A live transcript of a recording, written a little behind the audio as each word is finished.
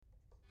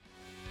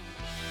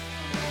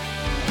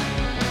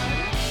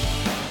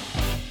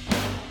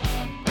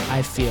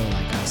I feel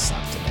like I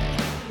suck today.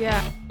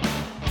 Yeah.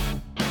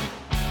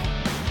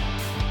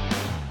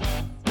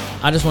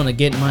 I just want to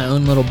get in my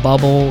own little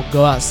bubble,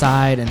 go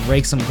outside and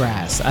rake some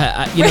grass.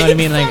 You know what I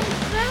mean? Like,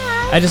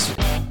 I just...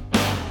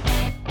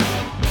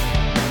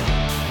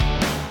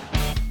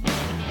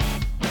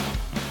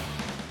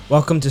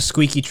 Welcome to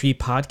Squeaky Tree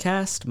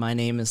Podcast. My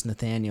name is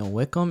Nathaniel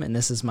Wickham, and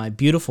this is my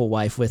beautiful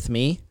wife with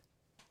me,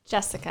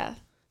 Jessica.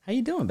 How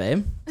you doing,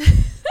 babe?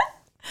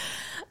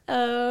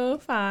 Oh,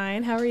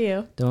 fine. How are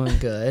you? Doing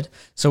good.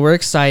 So we're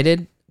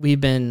excited. We've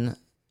been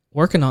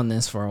working on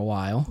this for a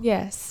while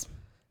Yes.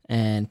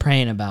 and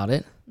praying about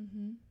it.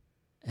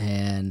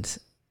 And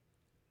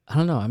I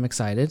don't know. I'm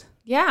excited.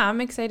 Yeah,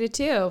 I'm excited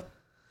too.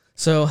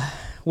 So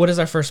what is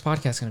our first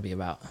podcast going to be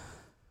about?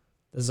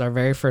 This is our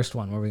very first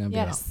one. What are we going to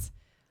be about? Yes.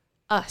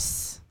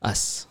 Us.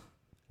 Us.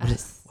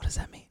 Us. What does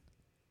that mean?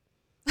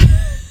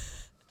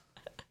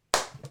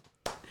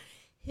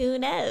 Who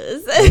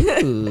knows?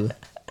 Ooh.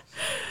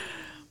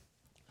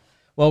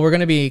 Well, we're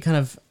going to be kind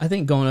of, I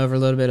think, going over a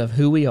little bit of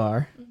who we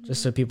are,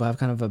 just so people have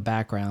kind of a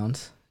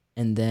background,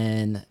 and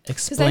then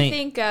Because explain. I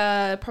think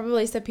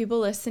probably some people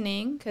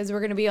listening, because we're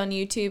going to be on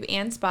YouTube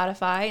and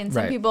Spotify, and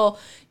some Right. people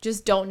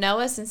just don't know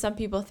us, and some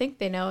people think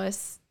they know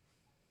us,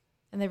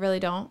 and they really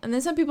don't. And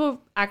then some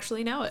people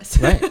actually know us.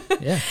 Right.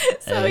 Yeah.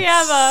 So we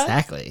have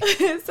exactly.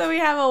 So we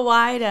have a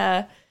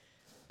wide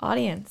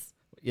audience.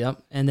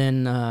 Yep. And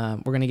then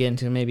we're gonna get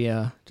into maybe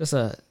just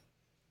a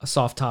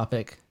soft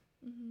topic,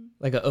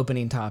 like an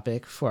opening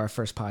topic for our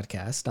first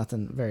podcast.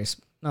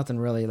 Nothing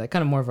really, like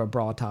kind of more of a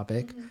broad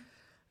topic,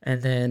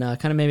 and then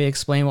kind of maybe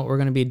explain what we're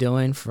gonna be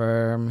doing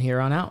from here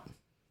on out.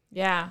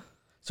 Yeah.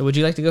 So would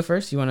you like to go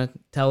first? You want to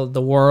tell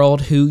the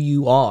world who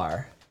you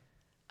are?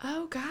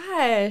 Oh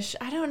gosh,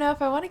 I don't know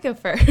if I want to go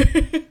first.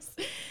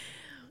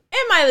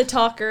 Am I the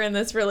talker in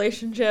this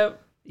relationship?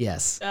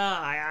 Yes.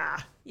 Yeah.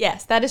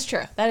 Yes, that is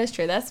true. That is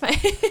true. That's my.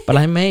 But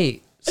I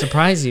may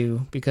surprise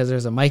you because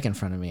there's a mic in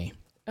front of me.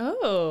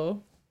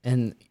 Oh.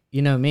 And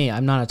you know me,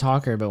 I'm not a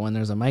talker, but when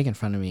there's a mic in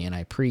front of me and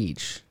I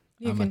preach,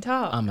 You can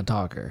talk. I'm a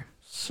talker.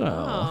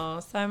 So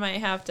So I might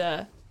have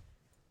to.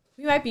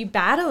 We might be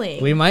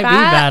battling. we might be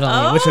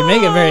battling, which would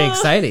make it very Oh.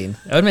 exciting.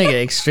 It would make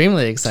it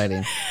extremely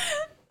exciting.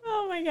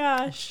 Oh my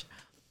gosh.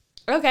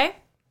 Okay.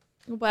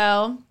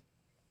 Well,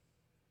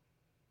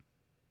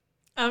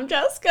 I'm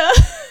Jessica.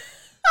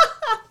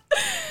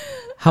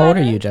 How old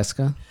are you,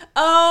 Jessica?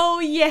 Oh,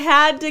 you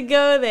had to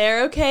go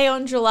there. Okay,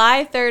 on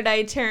July 3rd,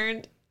 I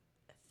turned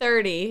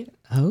 30.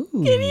 Oh.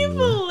 Can you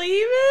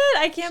believe it?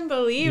 I can't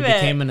believe You it.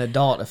 became an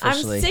adult I'm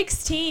officially.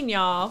 16,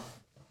 y'all.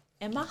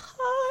 In my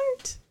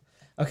heart.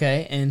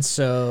 Okay, and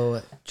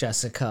so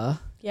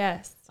Jessica,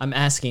 Yes. I'm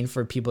asking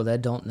for people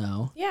that don't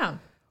know, Yeah.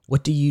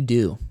 what do you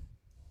do?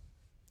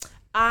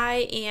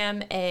 I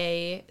am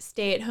a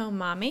stay-at-home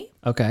mommy,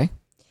 Okay.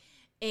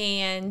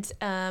 and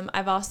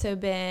I've also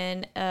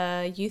been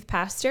a youth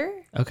pastor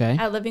Okay.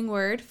 at Living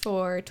Word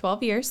for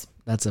 12 years.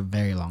 That's a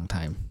very long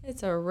time.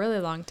 It's a really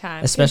long time.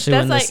 'Cause Especially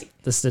when that's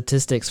the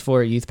statistics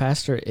for a youth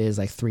pastor is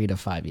like 3 to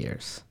 5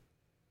 years.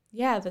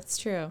 Yeah, that's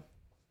true.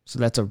 So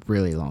that's a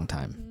really long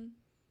time.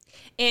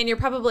 And you're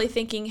probably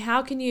thinking,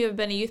 how can you have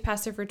been a youth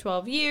pastor for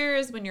 12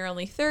 years when you're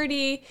only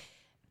 30?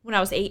 When I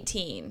was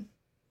 18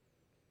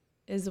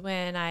 is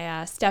when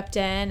I stepped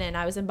in, and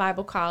I was in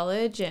Bible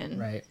college. And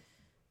Right.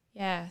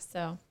 yeah,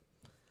 so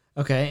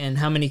Okay, and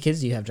how many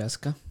kids do you have,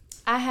 Jessica?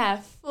 I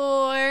have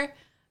 4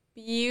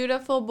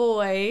 beautiful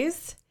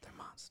boys. They're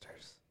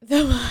monsters.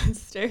 The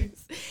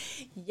monsters.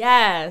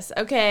 Yes.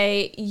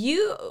 Okay.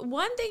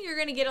 One thing you're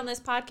going to get on this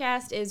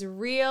podcast is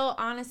real,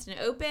 honest, and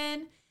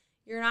open.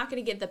 You're not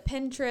going to get the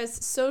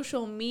Pinterest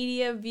social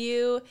media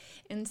view.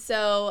 And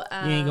so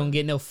You ain't gonna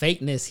get no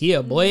fakeness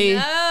here, boy.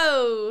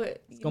 No.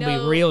 It's gonna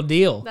be real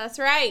deal. That's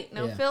right.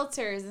 No Yeah.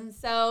 filters. And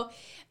so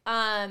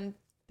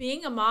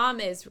being a mom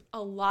is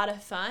a lot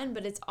of fun,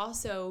 but it's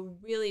also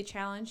really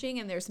challenging.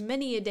 And there's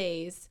many a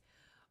days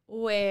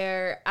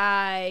where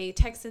I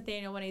text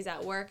Nathaniel when he's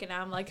at work, and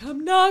I'm like,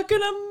 I'm not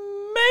going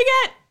to make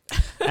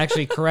it.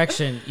 Actually,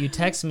 correction. You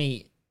text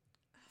me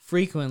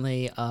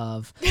frequently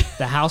of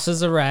the house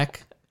is a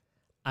wreck.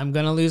 I'm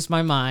gonna lose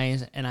my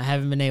mind, and I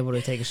haven't been able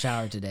to take a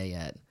shower today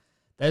yet.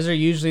 Those are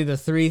usually the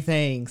 3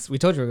 things. We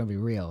told you we're gonna be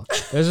real.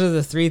 Those are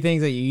the 3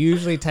 things that you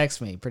usually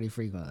text me pretty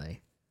frequently.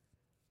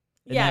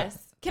 And Yes.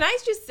 Can I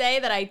just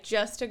say that I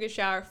just took a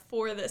shower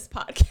for this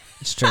podcast?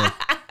 It's true.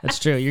 It's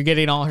true. You're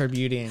getting all her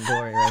beauty and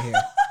glory right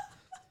here.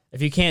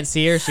 If you can't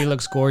see her, she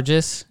looks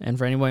gorgeous. And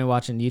for anybody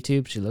watching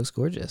YouTube, she looks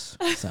gorgeous.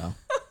 So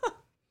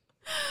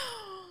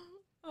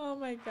Oh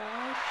my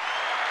gosh.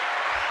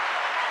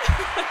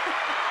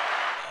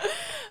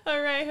 All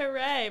right,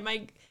 hooray.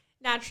 My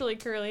naturally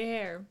curly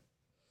hair.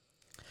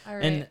 All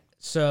right. And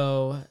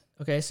so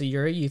okay, so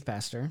you're a youth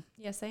pastor.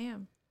 Yes, I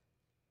am.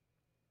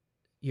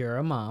 You're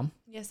a mom.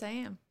 Yes, I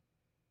am.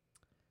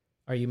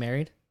 Are you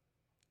married?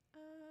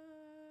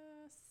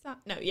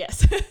 No,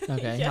 yes.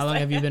 Okay. Yes, How long I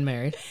have you am. been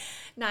married?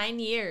 9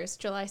 years,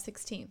 July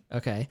 16th.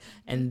 Okay.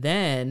 And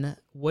then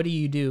what do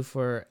you do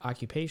for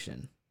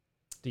occupation?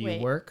 Do you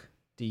Wait. work?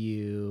 Do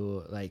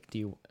you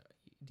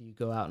do you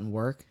go out and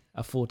work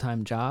a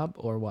full-time job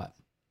or what?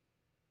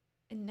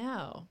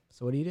 No.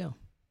 So what do you do?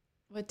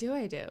 What do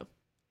I do? You're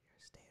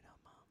a stay-at-home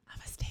mom. I'm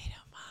a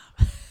stay-at-home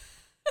mom.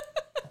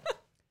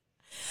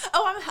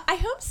 Oh, I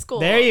homeschool.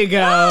 There you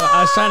go.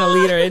 I was trying to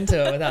lead her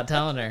into it without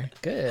telling her.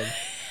 Good.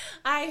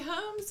 I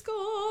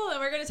homeschool, and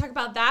we're going to talk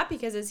about that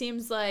because it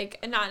seems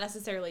like, not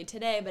necessarily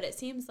today, but it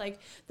seems like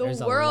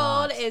There's a world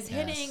lot. is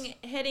Yes.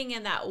 hitting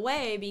in that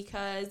way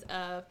because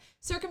of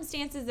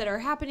circumstances that are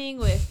happening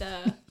with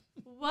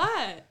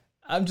what?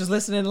 I'm just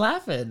listening and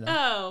laughing.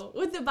 Oh,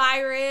 with the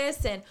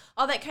virus and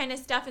all that kind of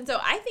stuff. And so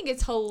I think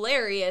it's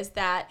hilarious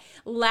that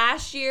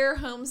last year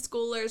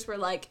homeschoolers were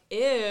like,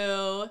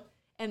 ew.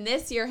 And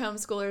this year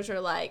homeschoolers are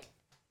like,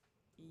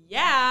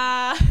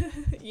 yeah,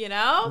 you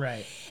know?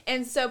 Right.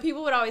 And so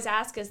people would always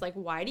ask us, like,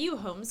 why do you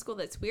homeschool?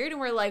 That's weird.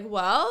 And we're like,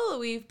 well,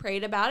 we've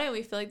prayed about it. And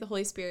we feel like the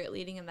Holy Spirit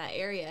leading in that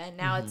area. And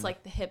now it's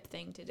like the hip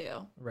thing to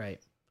do.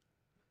 Right.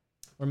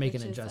 We're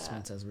making Which is,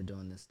 adjustments as we're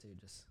doing this too.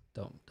 Just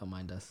don't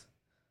mind us.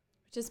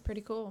 Which is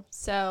pretty cool.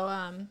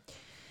 So,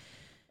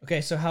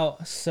 Okay,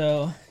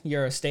 so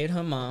you're a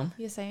stay-at-home mom.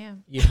 yes, I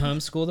am. You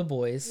homeschool the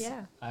boys.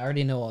 Yeah. I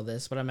already know all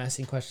this, but I'm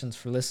asking questions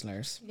for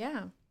listeners.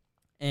 Yeah.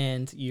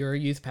 And you're a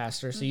youth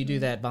pastor, so you do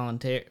that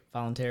volunteer.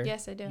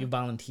 Yes, I do. You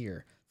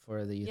volunteer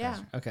for the youth Yeah.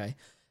 pastor. Okay.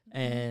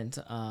 And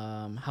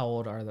how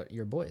old are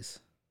your boys?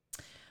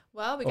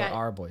 Well, we Or got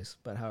our boys,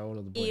 but how old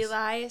are the boys?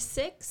 Eli is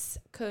 6,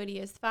 Cody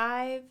is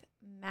 5,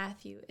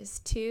 Matthew is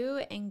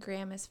 2, and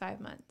Graham is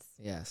 5 months.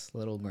 Yes,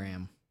 little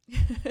Graham.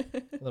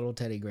 Little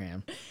Teddy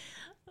Graham.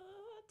 Oh,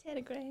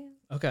 Teddy Graham.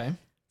 Okay.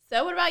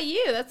 So what about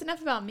you? That's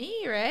enough about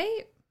me,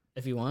 right?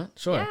 If you want.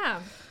 Sure. Yeah.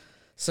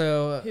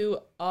 So Who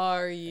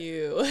are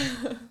you?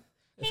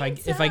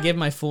 if I give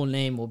my full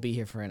name, we'll be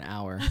here for an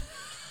hour.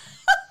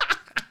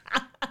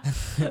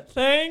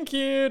 Thank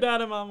you,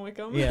 Dada Mom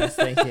Wickham. Yes,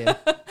 thank you.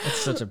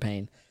 It's such a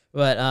pain.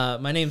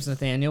 But my name's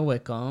Nathaniel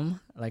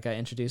Wickham, like I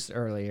introduced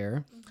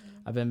earlier.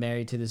 I've been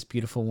married to this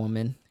beautiful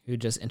woman who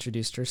just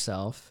introduced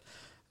herself.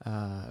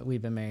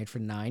 We've been married for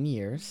 9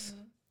 years.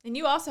 And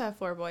you also have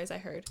 4 boys, I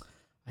heard.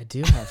 I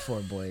do have 4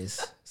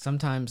 boys.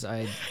 Sometimes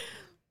I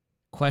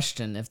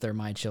question if they're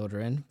my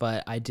children,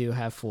 but I do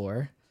have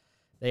 4.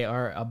 They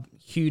are a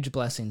huge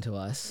blessing to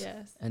us.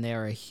 Yes. And they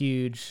are a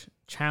huge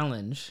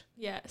challenge.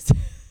 Yes.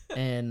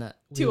 And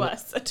To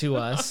us. to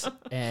us,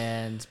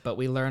 but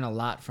we learn a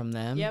lot from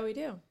them. Yeah, we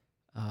do.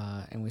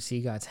 And we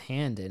see God's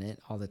hand in it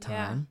all the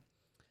Yeah.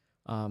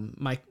 time.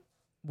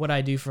 What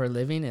I do for a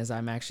living is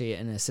I'm actually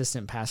an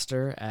assistant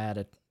pastor at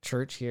a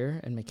church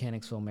here in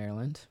Mechanicsville,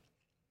 Maryland.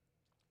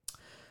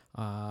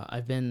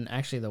 I've been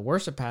actually the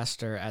worship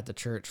pastor at the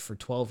church for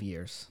 12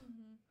 years,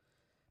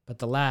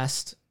 but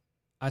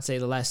I'd say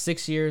the last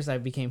 6 years I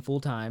became full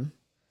time.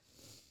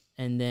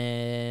 And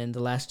then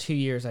the last 2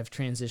 years, I've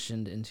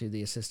transitioned into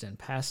the assistant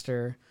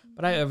pastor.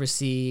 But I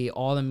oversee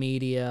all the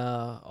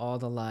media, all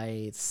the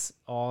lights,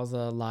 all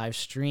the live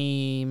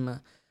stream,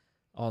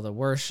 all the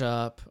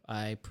worship.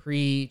 I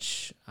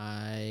preach.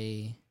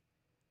 I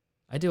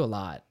do a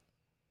lot.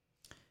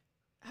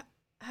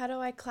 How do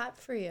I clap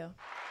for you?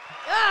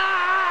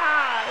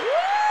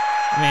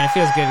 Man, it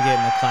feels good to get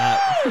in the clap.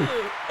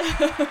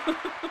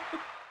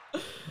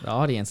 The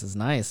audience is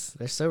nice.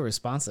 They're so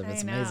responsive.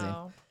 It's amazing.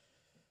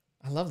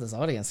 I love this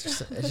audience.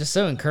 It's just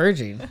so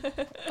encouraging.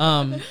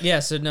 So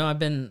no, I've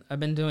been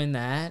doing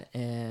that,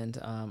 and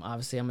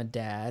obviously I'm a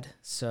dad.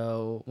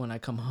 So when I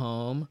come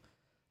home,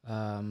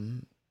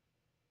 It's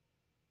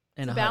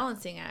a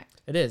balancing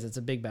act. it is. It's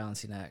a big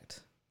balancing act.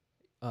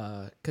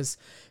 Because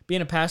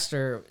being a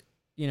pastor,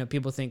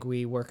 people think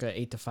we work a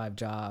 8 to 5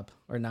 job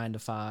or 9 to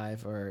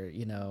 5 or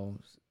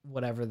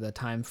whatever the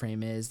time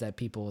frame is that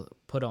people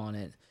put on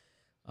it.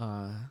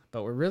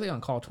 But we're really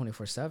on call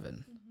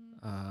 24/7.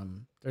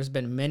 There's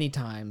been many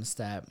times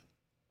that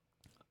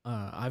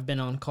I've been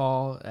on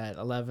call at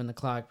 11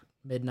 o'clock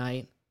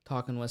midnight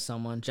talking with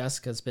someone.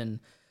 Jessica's been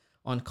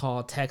on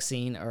call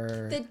texting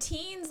or The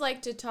teens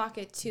like to talk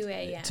at 2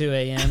 a.m. 2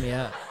 a.m.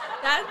 Yeah,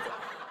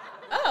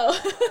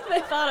 they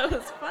thought it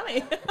was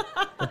funny.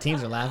 the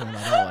teens are laughing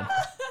about that one.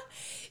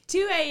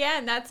 2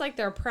 a.m. That's like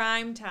their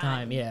prime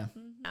time. Yeah.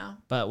 Oh.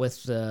 But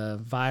with the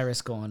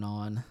virus going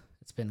on,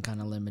 it's been kind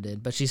of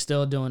limited. But she's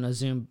still doing the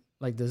Zoom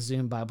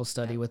Bible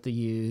study with the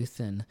youth,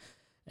 and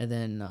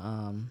then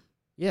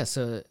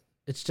so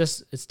it's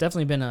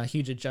definitely been a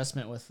huge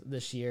adjustment with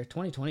this year.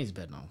 2020 has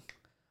been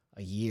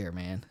a year,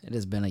 man. It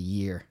has been a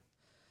year.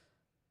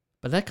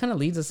 But that kind of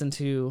leads us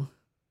into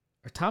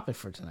our topic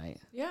for tonight.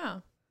 Yeah.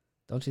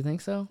 Don't you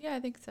think so? Yeah, I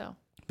think so.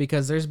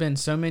 Because there's been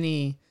so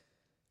many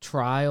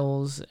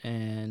trials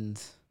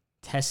and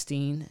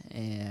testing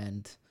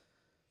and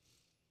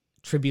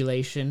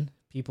tribulation.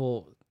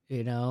 People,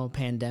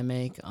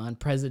 pandemic,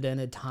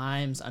 unprecedented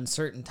times,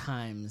 uncertain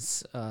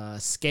times,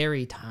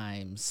 scary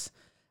times.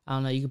 I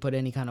don't know, you could put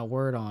any kind of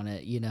word on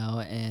it,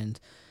 and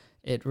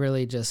it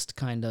really just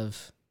kind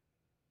of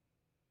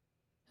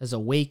has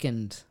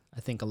awakened, I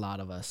think, a lot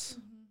of us.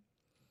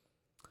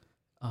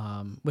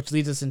 Which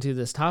leads us into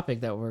this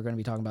topic that we're going to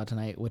be talking about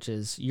tonight, which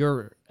is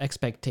your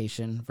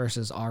expectation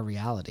versus our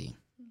reality.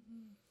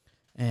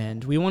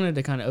 And we wanted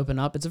to kind of open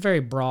up. It's a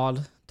very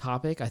broad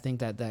topic. I think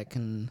that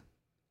can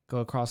go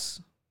across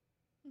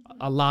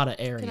a lot of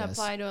areas. Can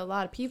apply to a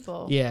lot of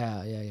people.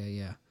 Yeah,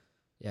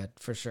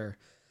 for sure.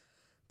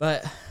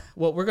 But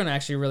what we're going to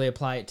actually really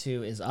apply it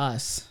to is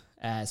us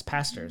as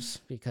pastors,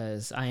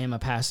 because I am a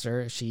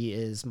pastor. She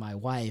is my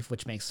wife,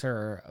 which makes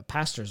her a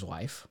pastor's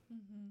wife.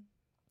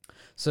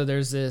 So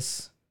there's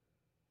this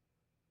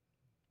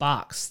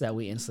box that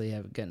we instantly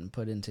have gotten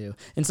put into.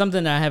 And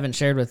something that I haven't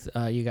shared with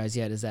you guys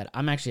yet is that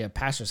I'm actually a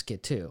pastor's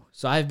kid too.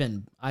 So I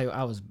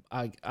was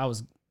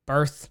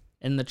birthed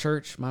in the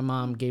church. My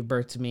mom gave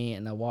birth to me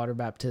in a water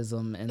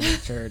baptism in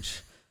the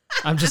church.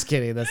 I'm just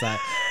kidding. That's not.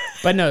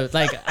 But no,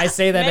 like I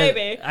say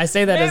that. I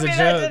say that as a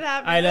joke.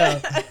 I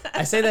know.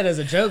 I say that as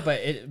a joke,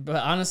 but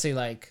honestly,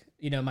 like,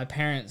 you know, my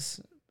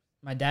dad's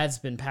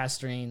been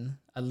pastoring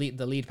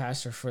the lead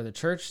pastor for the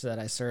church that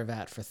I serve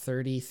at for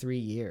 33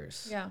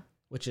 years. Yeah.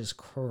 Which is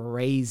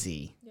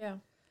crazy. Yeah.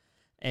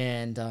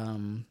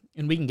 And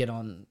we can get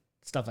on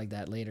stuff like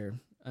that later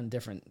on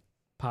different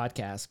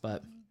podcasts,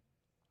 but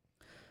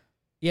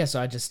yeah,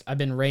 so I've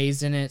been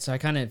raised in it, so I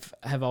kind of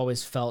have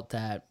always felt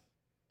that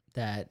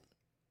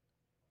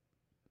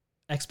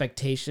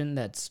expectation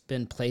that's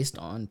been placed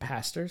on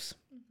pastors.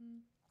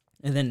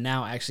 And then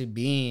now actually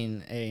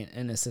being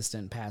an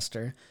assistant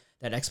pastor,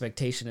 that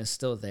expectation is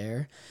still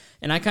there.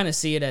 And I kind of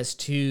see it as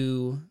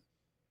two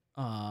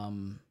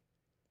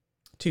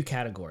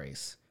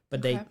categories,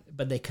 but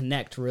they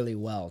connect really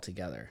well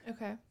together.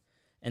 Okay.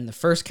 And the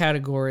first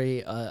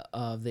category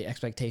of the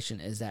expectation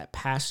is that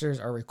pastors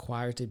are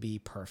required to be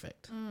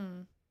perfect.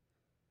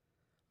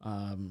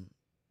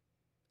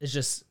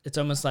 It's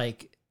almost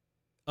like,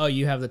 oh,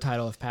 you have the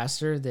title of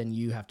pastor, then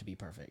you have to be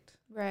perfect.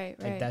 Right.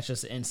 Like that's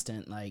just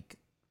instant, like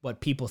what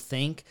people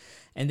think.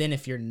 And then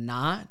if you're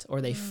not,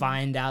 or they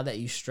find out that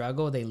you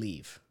struggle, they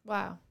leave.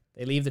 Wow.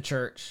 They leave the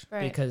church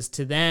because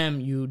to them,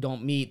 you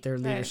don't meet their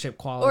leadership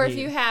quality. Or if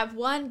you have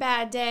one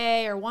bad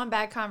day or one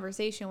bad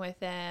conversation with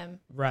them,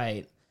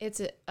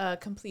 it's a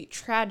complete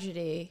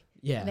tragedy.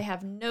 Yeah. And they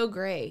have no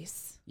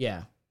grace.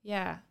 Yeah.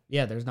 Yeah.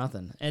 Yeah, there's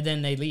nothing. And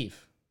then they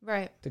leave.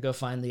 Right. To go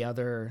find the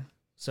other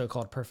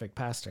so-called perfect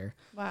pastor.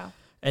 Wow.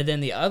 And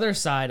then the other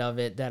side of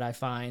it that I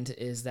find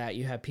is that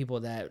you have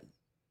people that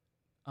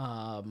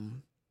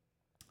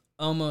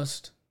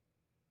almost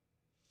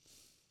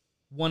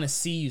want to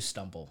see you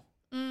stumble.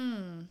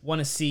 Want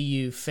to see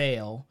you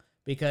fail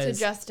because to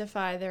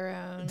justify their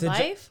own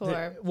life,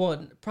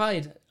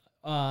 probably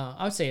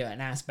I would say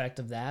an aspect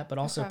of that, but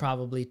also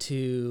probably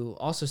to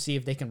also see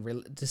if they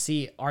can to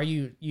see are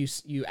you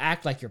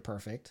act like you're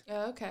perfect.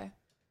 Oh, okay.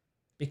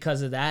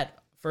 Because of that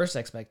first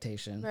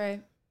expectation,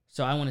 right?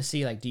 So I want to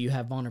see, like, do you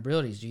have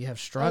vulnerabilities? Do you have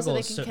struggles? So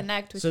they can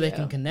connect with you. So they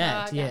can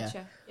connect, yeah.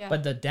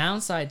 But the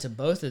downside to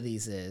both of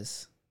these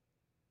is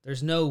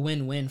there's no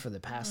win-win for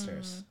the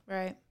pastors,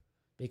 right?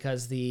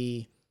 Because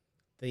the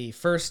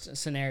first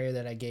scenario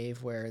that I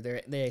gave where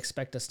they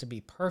expect us to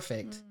be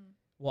perfect,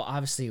 well,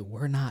 obviously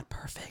we're not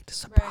perfect.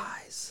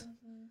 Surprise.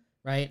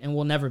 Right? And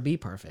we'll never be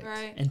perfect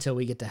until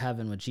we get to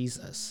heaven with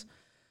Jesus.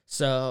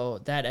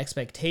 So that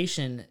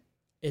expectation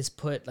is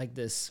put like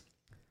this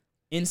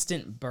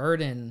instant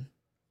burden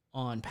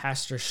on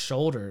pastors'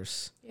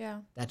 shoulders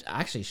that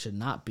actually should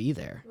not be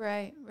there.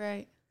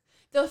 Right.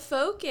 The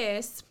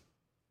focus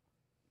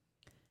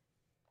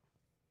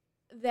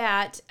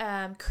that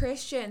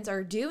Christians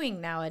are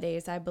doing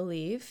nowadays, I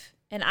believe,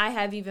 and I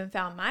have even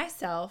found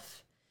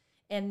myself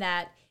in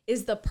that,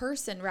 is the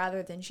person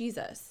rather than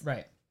Jesus.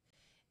 Right.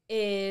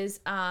 Is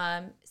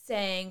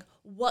saying,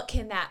 what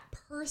can that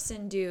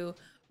person do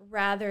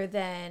rather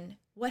than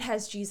what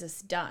has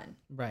Jesus done?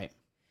 Right.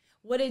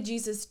 What did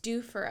Jesus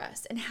do for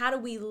us? And how do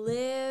we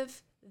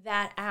live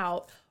that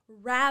out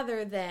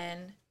rather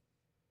than,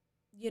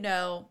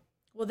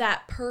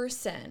 that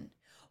person.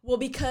 Well,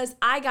 because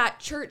I got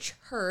church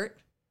hurt,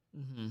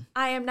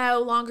 I am no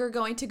longer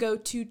going to go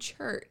to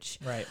church.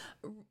 Right.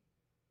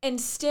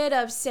 Instead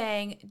of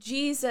saying,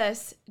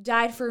 Jesus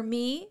died for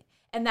me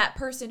and that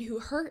person who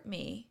hurt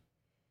me.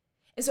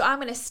 And so I'm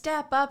going to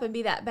step up and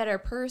be that better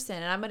person.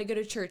 And I'm going to go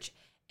to church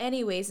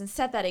anyways and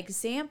set that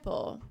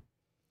example.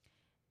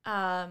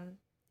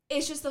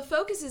 It's just the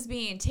focus is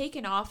being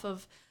taken off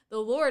of the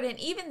Lord, and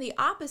even the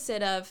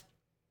opposite of,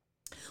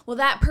 well,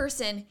 that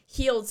person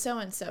healed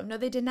so-and-so. No,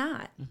 they did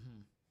not.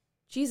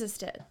 Jesus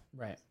did.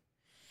 Right.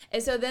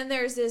 And so then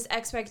there's this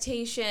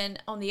expectation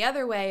on the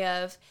other way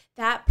of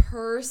that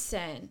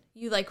person,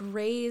 you like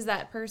raise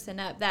that person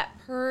up. That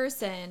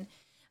person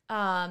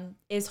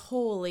is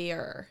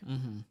holier.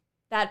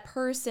 That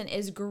person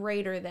is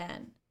greater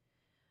than,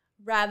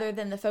 rather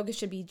than the focus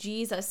should be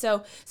Jesus.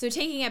 So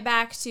taking it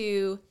back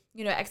to,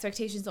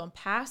 expectations on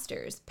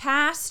pastors.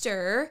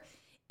 Pastor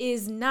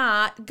is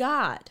not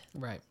God.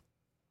 Right.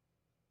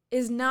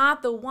 Is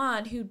not the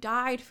one who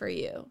died for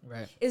you.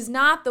 Right. Is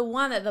not the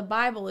one that the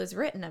Bible is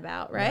written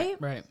about, right?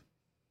 Right.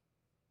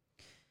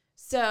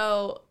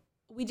 So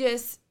we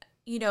just,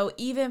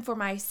 even for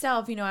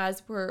myself,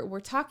 as we're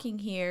talking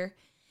here,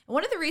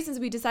 One of the reasons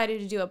we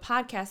decided to do a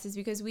podcast is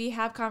because we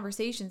have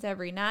conversations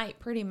every night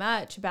pretty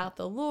much about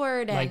the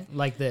Lord. And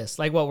like this,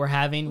 like what we're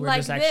having. We're like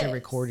just actually this.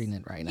 recording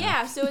it right now.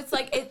 Yeah, so it's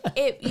like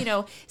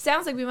it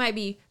sounds like we might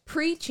be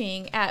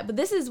preaching but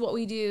this is what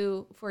we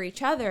do for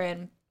each other,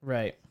 and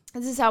Right.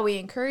 this is how we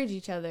encourage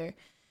each other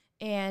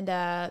and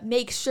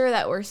make sure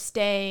that we're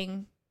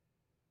staying,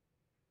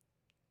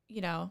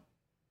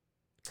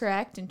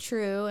 correct and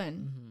true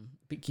and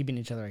Keeping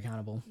each other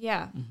accountable.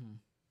 yeah. Mm-hmm.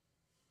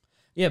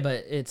 Yeah,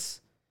 but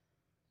it's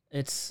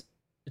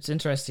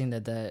interesting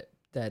that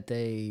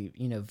they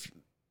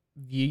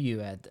view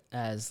you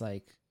as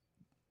like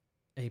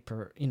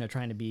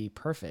trying to be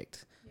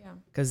perfect. Yeah.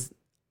 Because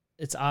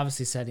it's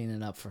obviously setting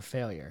it up for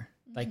failure.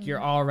 Like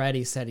you're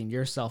already setting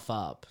yourself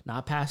up,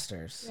 not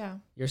pastors. Yeah.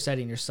 You're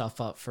setting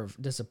yourself up for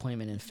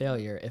disappointment and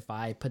failure if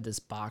I put this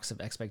box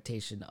of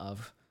expectation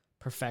of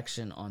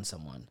perfection on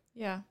someone.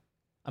 Yeah.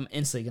 I'm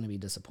instantly going to be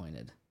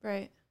disappointed.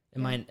 Right. It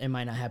might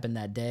not happen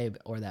that day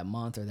or that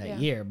month or that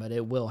year, but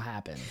it will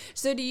happen.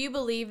 So do you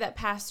believe that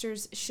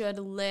pastors should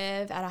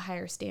live at a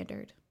higher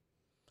standard?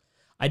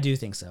 I do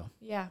think so.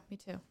 Yeah, me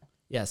too.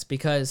 Yes,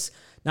 because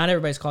not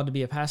everybody's called to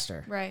be a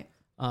pastor. Right.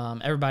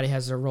 Everybody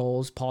has their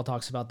roles. Paul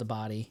talks about the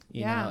body,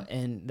 you Yeah. know,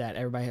 and that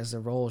everybody has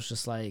their roles,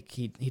 just like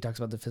he talks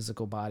about the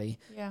physical body.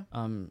 Yeah.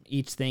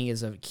 Each thing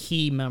is a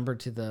key member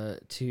to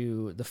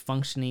the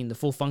functioning, the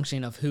full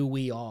functioning of who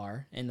we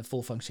are, and the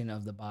full functioning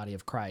of the body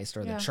of Christ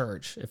or the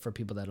church. If for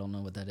people that don't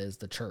know what that is,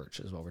 the church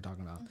is what we're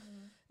talking about.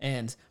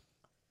 And,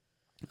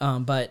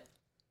 but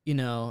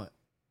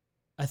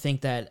I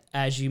think that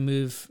as you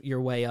move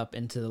your way up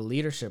into the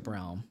leadership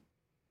realm,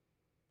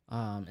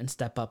 and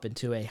step up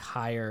into a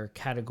higher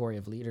category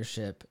of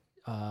leadership,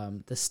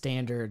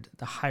 the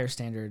higher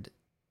standard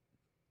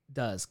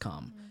does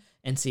come.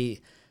 And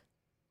see,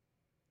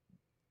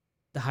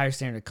 the higher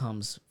standard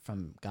comes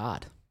from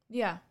God.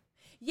 Yeah.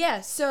 Yeah.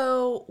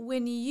 So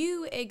when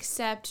you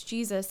accept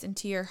Jesus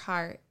into your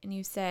heart and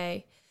you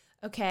say,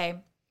 okay,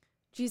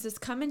 Jesus,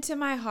 come into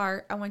my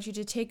heart. I want you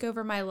to take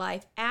over my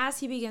life. As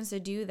he begins to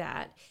do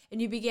that,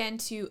 and you begin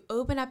to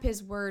open up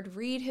his word,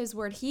 read his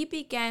word, he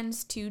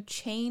begins to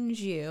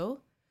change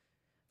you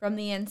from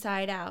the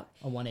inside out.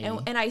 A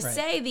 180. And I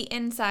say the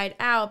inside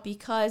out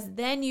because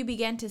then you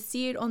begin to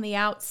see it on the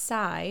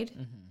outside,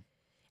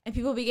 and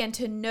people begin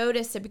to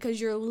notice it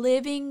because you're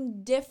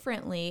living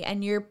differently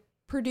and you're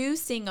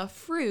producing a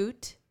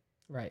fruit.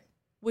 Right.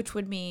 Which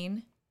would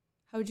mean,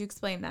 how would you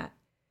explain that?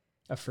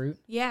 A fruit?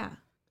 Yeah.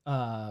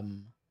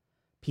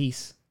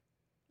 Peace,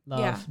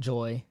 love,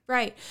 joy.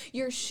 Right.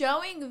 You're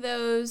showing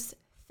those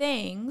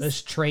things.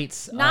 Those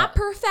traits. Not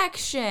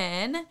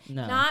perfection.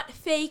 No. Not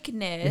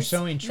fakeness. You're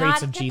showing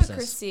traits of Jesus.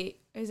 Hypocrisy.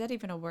 Is that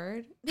even a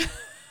word?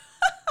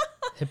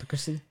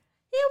 Hypocrisy.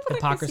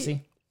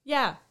 Hypocrisy.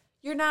 Yeah.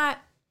 You're not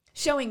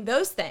showing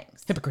those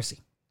things. Hypocrisy.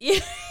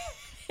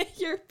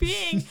 You're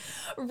being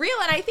real.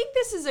 And I think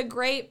this is a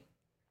great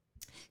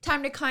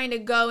time to kind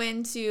of go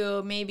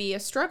into maybe a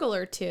struggle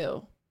or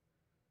two.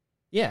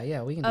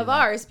 Yeah, we can do of that.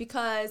 ours,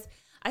 because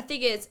I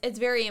think it's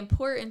very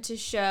important to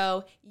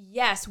show,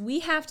 yes,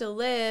 we have to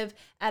live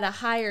at a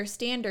higher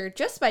standard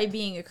just by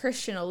being a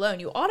Christian alone.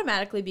 You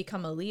automatically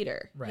become a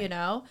leader, right.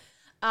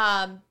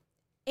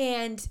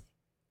 And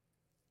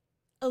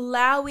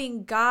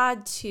allowing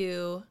God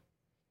to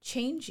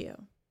change you.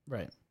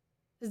 Right.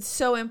 It's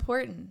so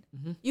important.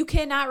 Mm-hmm. You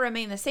cannot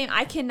remain the same.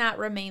 I cannot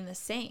remain the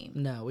same.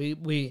 No,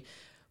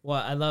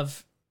 well, I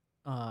love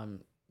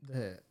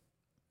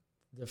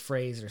the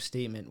phrase or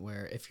statement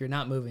where if you're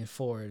not moving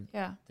forward,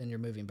 then you're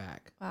moving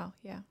back. Wow.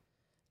 Yeah.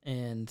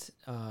 And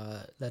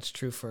that's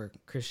true for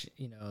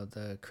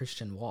the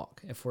Christian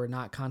walk. If we're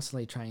not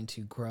constantly trying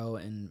to grow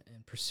and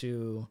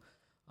pursue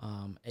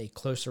a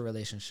closer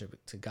relationship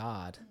to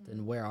God,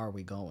 then where are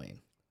we going?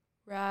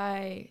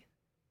 Right.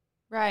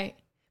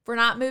 If we're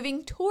not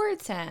moving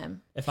towards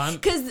him.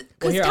 Because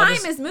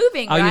time is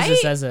moving, I'll right?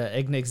 use this as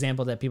an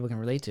example that people can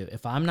relate to.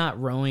 If I'm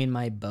not rowing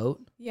my boat,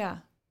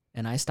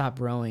 and I stop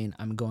rowing,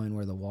 I'm going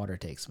where the water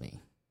takes me.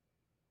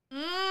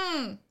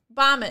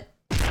 Vomit.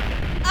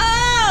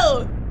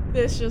 Oh,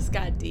 this just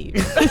got deep.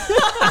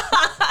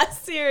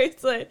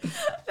 Seriously,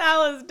 that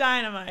was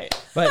dynamite.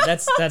 But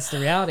that's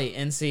the reality,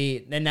 and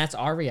that's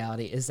our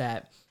reality. Is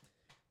that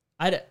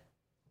I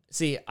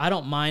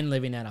don't mind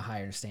living at a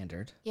higher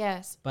standard.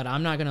 Yes. But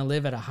I'm not going to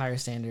live at a higher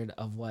standard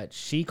of what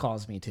she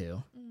calls me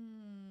to.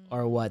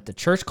 Or what the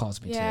church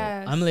calls me to.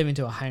 I'm living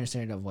to a higher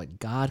standard of what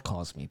God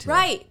calls me to.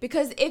 Right,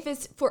 because if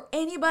it's for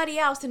anybody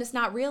else, then it's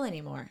not real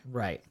anymore.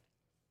 Right.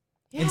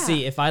 Yeah. And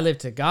see, if I live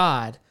to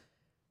God,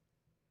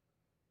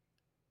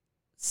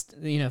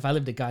 if I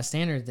live to God's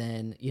standard,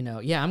 then,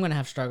 I'm going to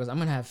have struggles. I'm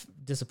going to have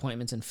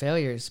disappointments and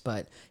failures,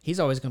 but he's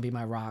always going to be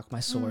my rock, my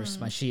source,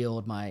 my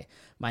shield, my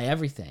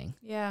everything.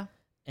 Yeah.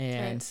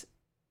 And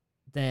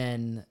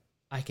then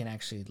I can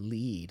actually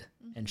lead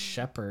and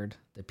shepherd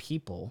the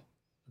people,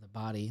 the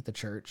body, the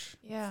church,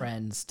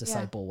 friends,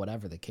 disciple,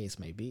 whatever the case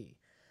may be.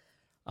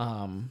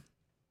 But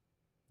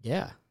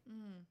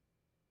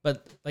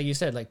like you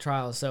said, like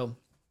trials. So,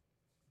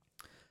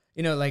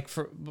 we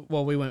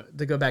went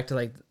to go back to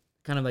like,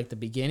 kind of like the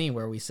beginning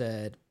where we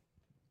said,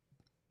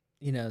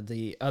 you know,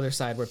 the other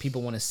side where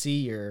people want to see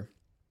your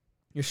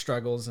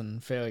struggles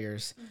and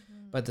failures.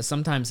 But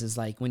sometimes is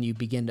like when you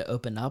begin to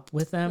open up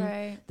with them,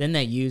 Right. then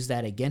they use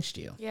that against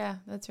you. Yeah,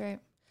 that's right.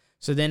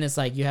 So then it's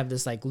like you have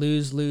this like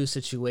lose-lose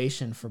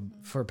situation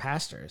for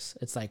pastors.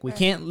 It's like we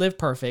can't live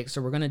perfect,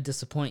 so we're going to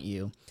disappoint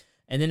you.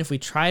 And then if we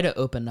try to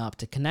open up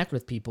to connect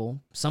with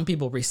people, some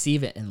people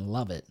receive it and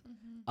love it.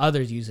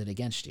 Others use it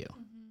against you.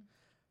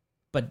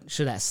 But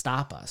should that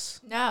stop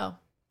us? No,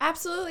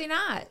 absolutely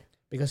not.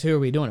 Because who are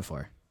we doing it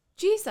for?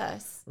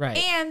 Jesus. Right.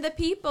 And the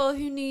people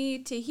who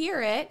need to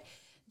hear it,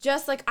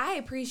 just like I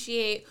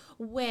appreciate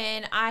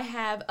when I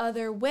have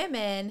other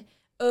women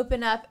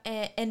open up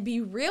and be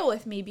real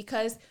with me,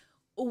 because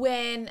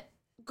when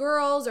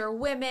girls or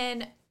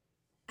women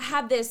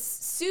have this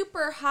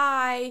super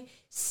high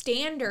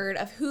standard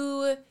of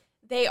who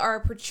they are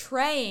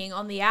portraying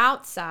on the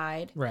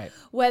outside, Right.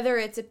 whether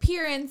it's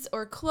appearance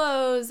or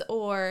clothes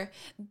or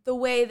the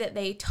way that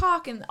they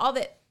talk and all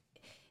that,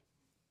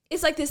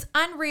 it's like this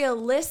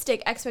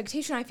unrealistic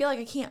expectation. I feel like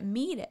I can't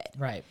meet it.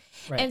 Right.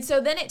 Right. And so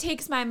then it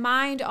takes my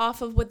mind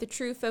off of what the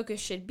true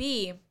focus should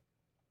be.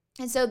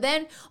 And so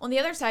then on the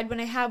other side, when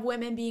I have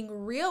women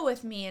being real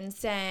with me and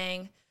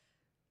saying,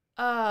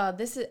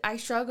 I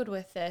struggled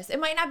with this. It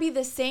might not be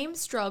the same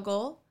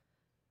struggle,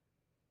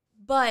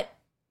 but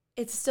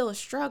it's still a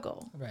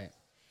struggle. Right.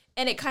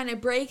 And it kind of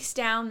breaks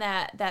down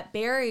that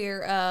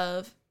barrier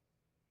of,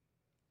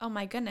 oh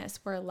my goodness,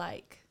 we're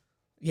alike.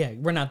 Yeah,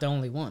 we're not the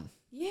only one.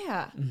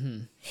 Yeah.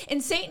 Mm-hmm.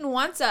 And Satan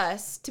wants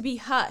us to be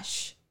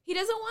hush. He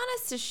doesn't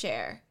want us to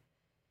share.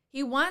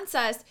 He wants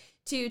us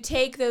to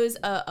take those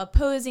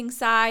opposing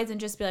sides and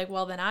just be like,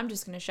 well, then I'm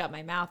just going to shut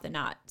my mouth and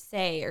not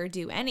say or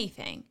do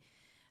anything.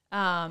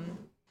 I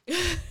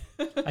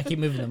keep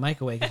moving the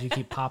mic away because you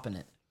keep popping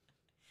it.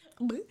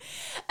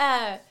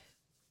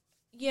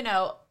 You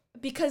know,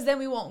 because then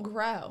we won't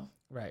grow.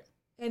 Right.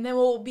 And then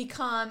we'll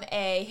become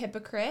a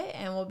hypocrite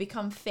and we'll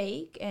become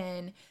fake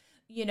and,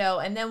 you know,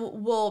 and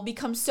then we'll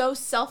become so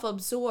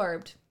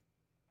self-absorbed.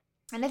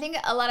 And I think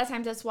a lot of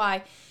times that's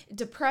why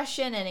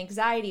depression and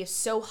anxiety is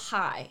so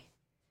high,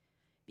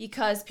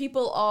 because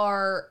people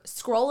are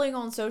scrolling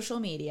on social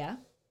media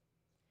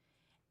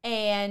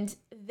and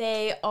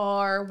they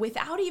are,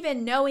 without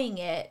even knowing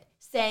it,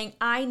 saying,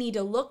 I need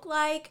to look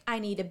like, I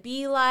need to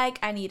be like,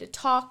 I need to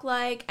talk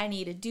like, I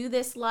need to do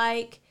this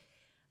like,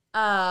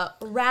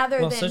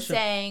 rather than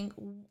saying,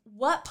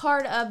 what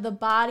part of the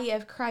body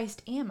of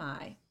Christ am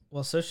I?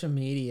 Well, social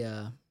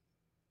media,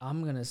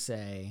 I'm going to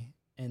say,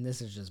 and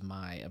this is just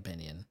my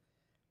opinion,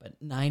 but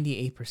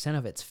 98%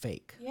 of it's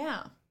fake.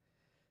 Yeah.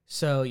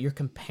 So you're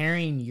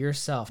comparing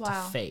yourself to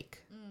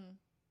fake,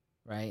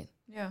 right?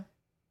 Yeah.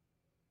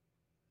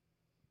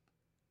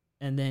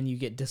 And then you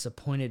get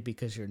disappointed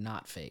because you're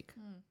not fake,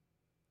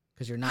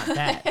 because you're not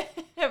that.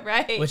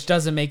 Right. Which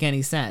doesn't make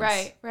any sense.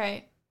 Right,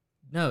 right.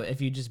 No,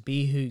 if you just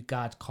be who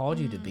God called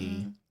you to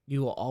be,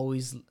 you will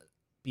always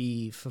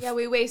be Yeah,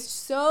 we waste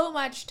so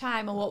much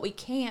time on what we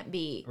can't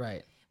be.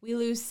 Right. We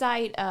lose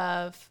sight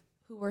of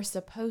who we're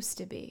supposed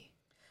to be.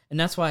 And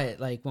that's why,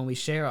 like, when we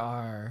share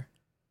our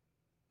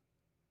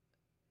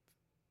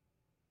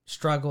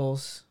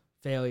struggles,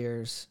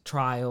 failures,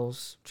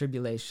 trials,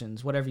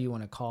 tribulations, whatever you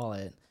want to call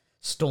it,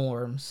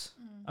 storms.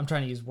 I'm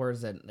trying to use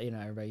words that, you know,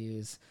 everybody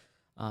use,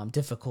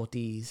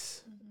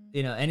 difficulties,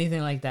 you know,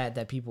 anything like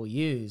that people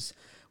use.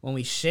 When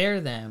we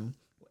share them,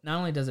 not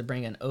only does it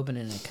bring an open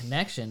and a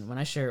connection, when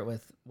I share it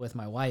with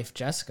my wife,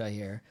 Jessica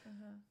here,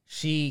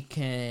 she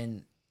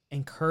can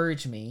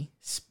encourage me,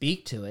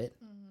 speak to it,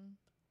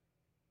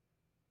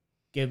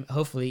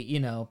 hopefully, you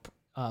know,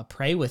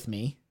 pray with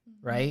me,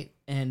 right?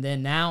 And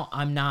then now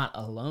I'm not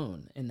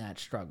alone in that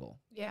struggle.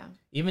 Yeah.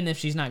 Even if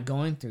she's not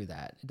going through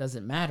that, it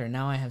doesn't matter.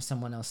 Now I have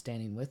someone else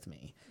standing with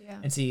me. Yeah.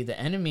 And see, the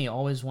enemy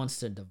always wants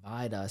to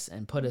divide us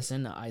and put us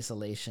into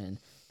isolation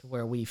to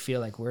where we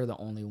feel like we're the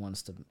only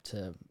ones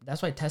to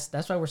that's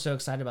why we're so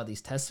excited about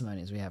these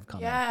testimonies we have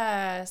coming.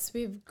 Yes,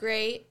 we have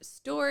great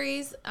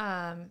stories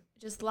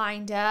just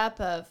lined up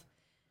of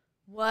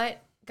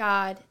what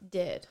God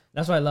did.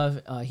 That's why I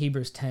love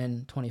Hebrews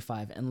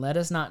 10:25. And let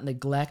us not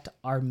neglect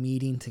our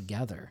meeting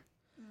together.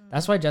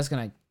 That's why Jessica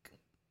and I,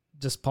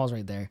 just pause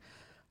right there,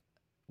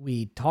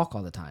 we talk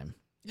all the time.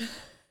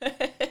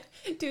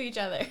 To each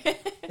other.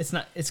 It's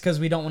because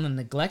we don't want to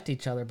neglect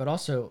each other, but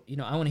also, you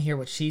know, I want to hear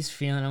what she's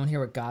feeling. I want to hear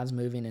what God's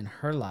moving in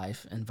her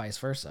life and vice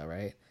versa,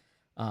 right?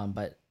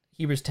 But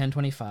Hebrews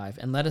 10:25,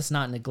 and let us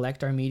not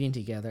neglect our meeting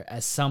together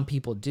as some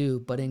people do,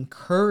 but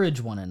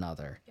encourage one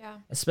another. Yeah.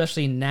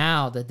 Especially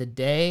now that the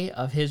day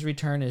of his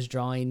return is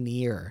drawing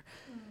near.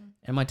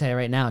 And I'm going to tell you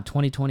right now,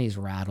 2020 has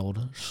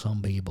rattled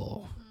some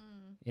people.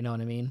 You know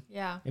what I mean?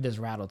 Yeah. It has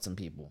rattled some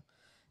people.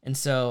 And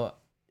so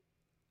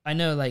I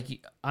know,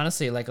 like,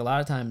 honestly, like a lot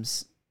of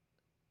times,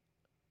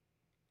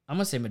 I'm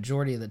going to say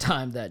majority of the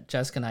time that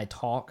Jessica and I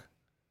talk,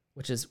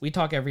 which is we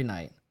talk every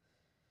night.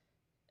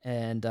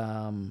 And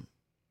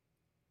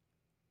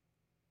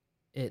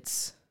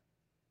it's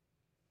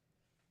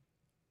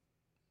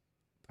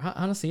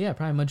honestly, yeah,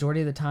 probably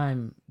majority of the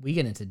time we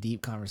get into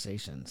deep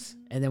conversations,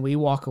 and then we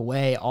walk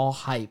away all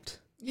hyped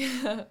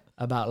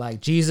about like,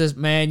 Jesus,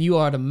 man, you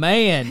are the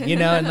man, you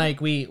know, and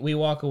like we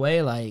walk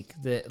away like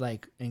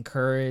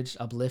encouraged,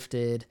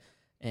 uplifted,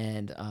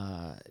 and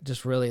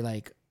just really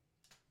like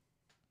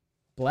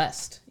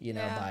blessed, you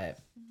know, by it.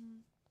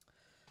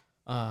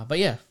 But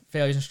yeah,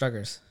 failures and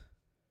struggles.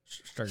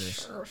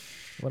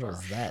 What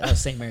was that? That was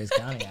St. Mary's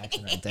County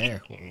accent right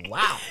there.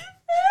 Wow.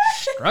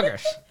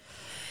 Struggles.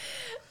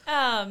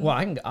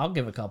 Well, I'll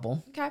give a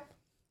couple. Okay.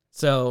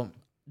 So,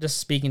 just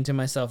speaking to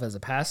myself as a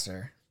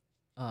pastor,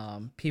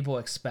 people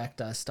expect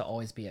us to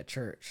always be at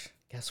church.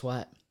 Guess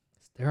what?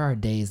 There are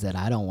days that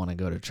I don't want to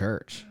go to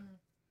church.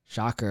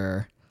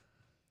 Shocker.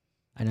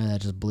 I know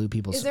that just blew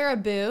people's... Is there a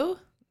boo?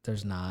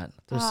 There's not.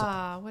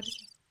 What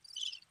is...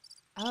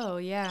 Oh,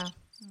 yeah.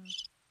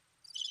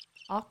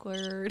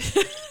 Awkward.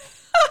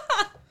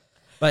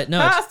 But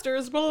no,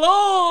 pastors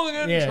belong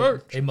in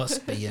church. They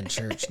must be in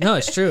church. No,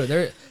 it's true.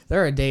 There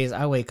are days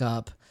I wake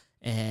up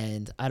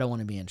and I don't want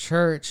to be in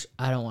church.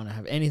 I don't want to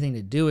have anything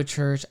to do with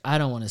church. I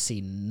don't want to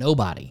see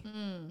nobody.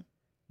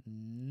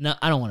 No,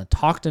 I don't want to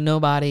talk to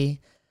nobody.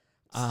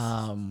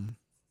 I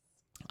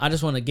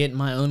just want to get in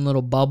my own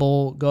little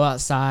bubble, go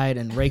outside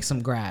and rake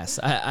some grass.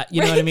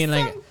 You know what I mean?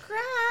 Like,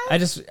 I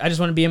just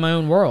want to be in my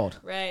own world.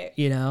 Right.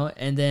 You know,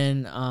 and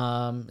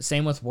then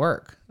same with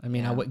work. I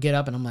mean, I would get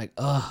up and I'm like,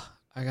 ugh,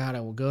 I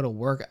gotta go to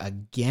work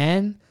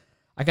again.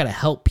 I gotta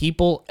help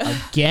people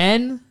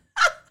again.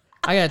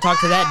 I gotta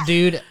talk to that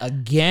dude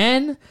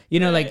again.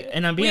 You know, like,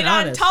 and I'm being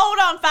honest. We done told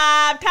on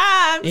 5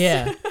 times.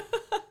 Yeah.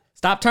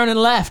 Stop turning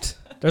left.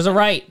 There's a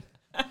right.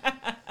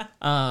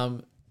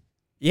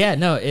 Yeah,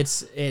 no,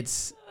 it's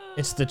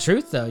the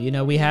truth though. You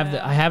know, I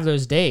have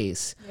those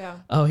days. Yeah.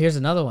 Oh, here's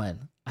another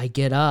one. I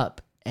get up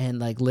and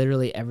like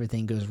literally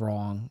everything goes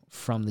wrong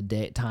from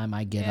the time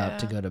I get up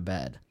to go to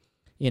bed.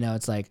 You know,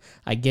 it's like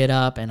I get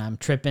up and I'm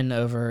tripping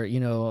over, you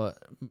know,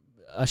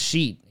 a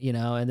sheet, you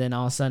know, and then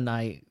all of a sudden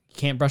I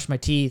can't brush my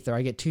teeth or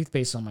I get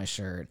toothpaste on my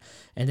shirt.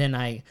 And then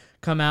I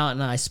come out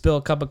and I spill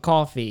a cup of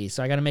coffee.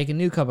 So I got to make a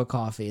new cup of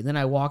coffee. And then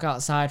I walk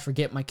outside,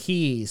 forget my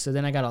keys. So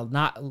then I got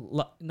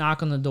to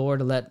knock on the door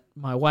to let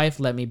my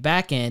wife let me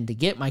back in to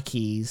get my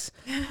keys,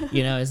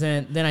 you know,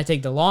 and then I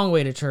take the long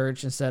way to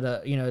church instead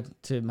of, you know,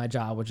 to my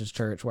job, which is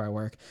church where I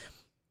work.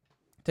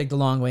 Take the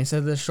long way instead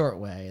of the short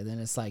way. And then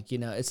it's like, you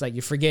know, it's like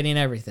you're forgetting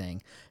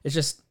everything. It's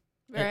just,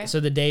 so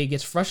the day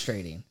gets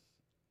frustrating,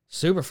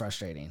 super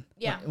frustrating.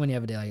 Yeah. When you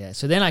have a day like that.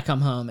 So then I come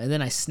home and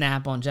then I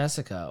snap on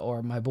Jessica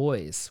or my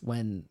boys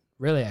when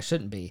really I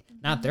shouldn't be.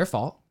 Not their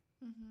fault.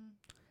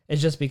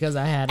 It's just because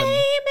I had Amen.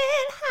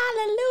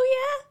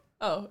 Hallelujah.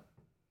 Oh,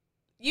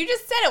 you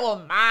just said it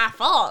was my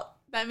fault.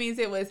 That means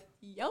it was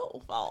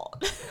your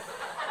fault.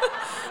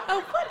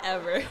 Oh,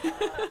 whatever.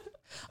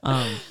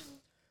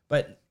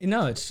 But you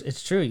know,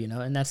 it's true, you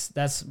know, and that's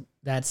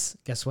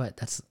guess what?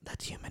 That's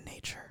human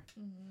nature,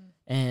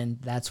 and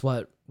that's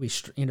what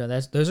you know.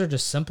 Those are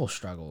just simple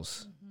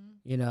struggles,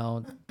 you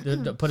know.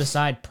 To put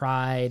aside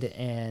pride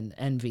and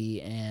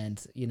envy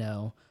and you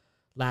know,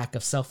 lack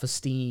of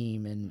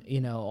self-esteem and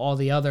you know all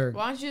the other.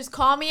 Why don't you just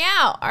call me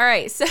out? All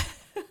right. So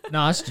No,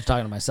 I was just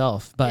talking to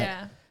myself, but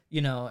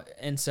you know,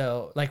 and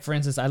so like for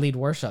instance, I lead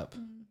worship,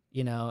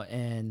 you know,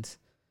 and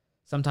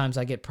sometimes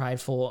I get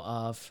prideful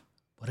of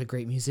what a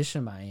great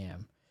musician I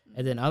am.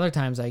 And then other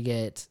times I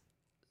get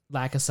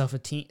lack of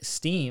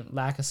self-esteem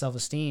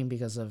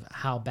because of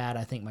how bad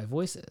I think my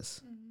voice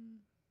is.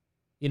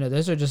 You know,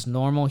 those are just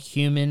normal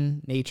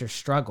human nature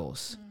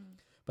struggles.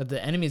 But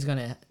the enemy's going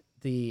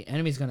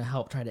to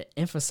help try to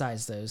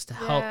emphasize those to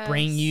help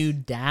bring you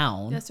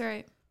down. That's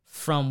right.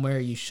 From where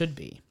you should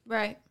be.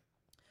 Right.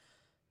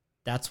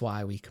 That's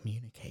why we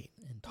communicate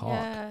and talk.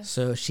 Yes.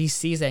 So she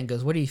sees that and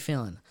goes, "What are you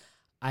feeling?"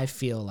 I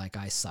feel like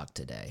I suck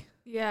today.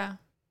 Yeah.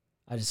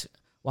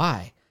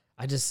 Why?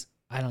 I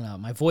don't know.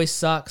 My voice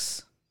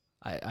sucks.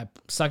 I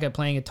suck at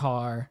playing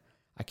guitar.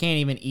 I can't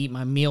even eat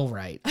my meal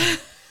right.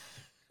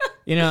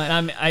 You know,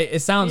 and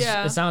it sounds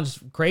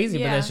crazy,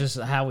 but that's just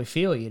how we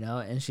feel, you know.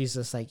 And she's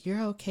just like,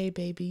 "You're okay,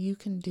 baby. You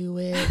can do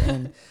it.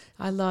 And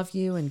I love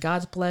you and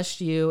God's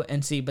blessed you."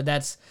 And see, but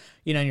that's,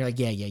 you know, and you're like,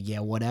 yeah,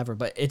 whatever.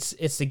 But it's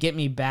to get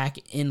me back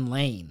in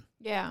lane.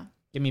 Yeah.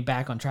 Get me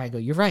back on track. Go,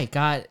 you're right,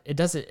 God.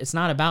 It's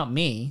not about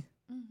me.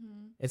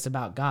 It's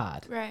about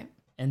God. Right.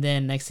 And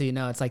then next thing you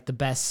know, it's like the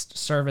best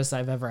service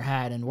I've ever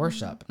had in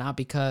worship. Not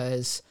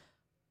because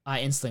I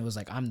instantly was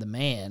like, I'm the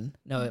man.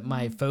 No,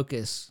 my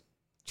focus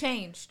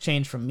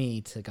changed from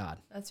me to God.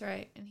 That's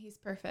right. And he's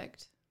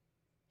perfect.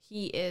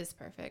 He is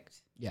perfect.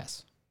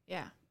 Yes.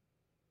 Yeah.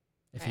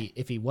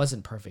 If he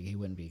wasn't perfect, he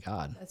wouldn't be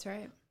God. That's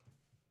right.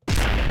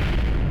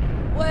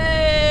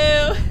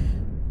 Whoa.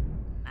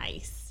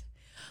 Nice.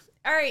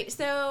 All right.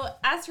 So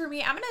as for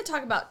me, I'm going to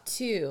talk about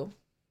two.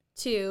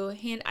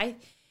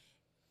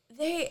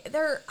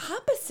 They're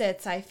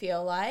opposites, I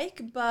feel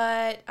like,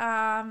 but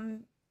I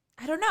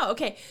don't know.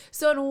 Okay,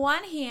 so on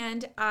one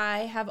hand, I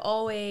have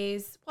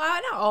always,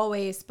 well, not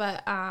always,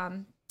 but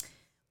for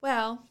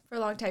a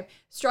long time,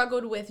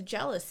 struggled with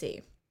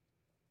jealousy.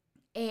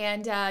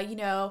 And, I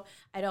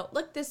don't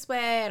look this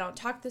way. I don't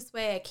talk this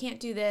way. I can't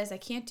do this. I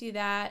can't do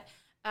that.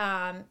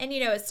 And,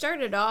 it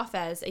started off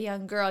as a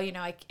young girl, I'm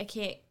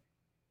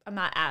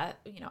not,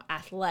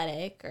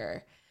 athletic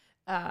or.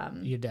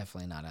 You're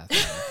definitely not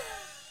athletic.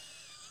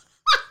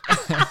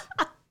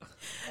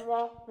 You're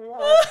supposed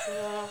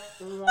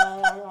to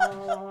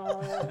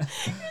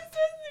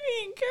be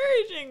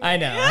encouraging me. I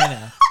know.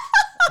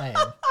 I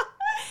am.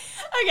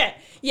 Okay.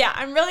 Yeah,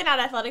 I'm really not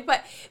athletic,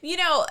 but,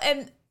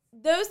 and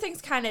those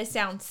things kind of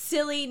sound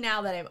silly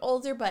now that I'm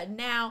older, but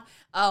now,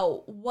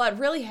 what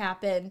really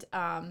happened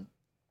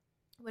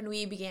when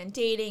we began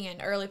dating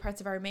in early parts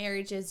of our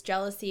marriage is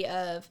jealousy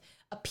of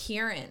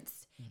appearance.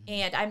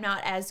 And I'm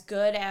not as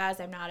good as,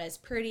 I'm not as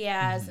pretty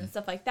as, and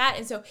stuff like that.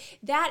 And so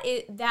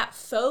that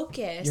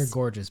focus. You're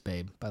gorgeous,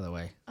 babe, by the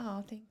way.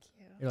 Oh, thank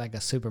you. You're like a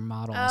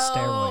supermodel on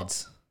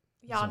steroids.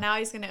 Y'all, now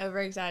he's going to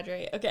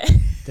over-exaggerate. Okay.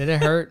 Did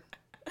it hurt?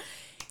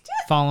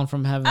 Falling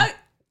from heaven?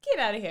 Get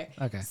out of here.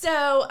 Okay.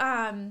 So,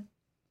 and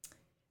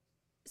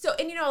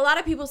a lot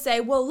of people say,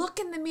 well, look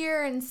in the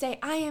mirror and say,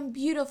 I am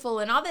beautiful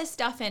and all this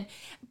stuff.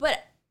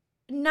 But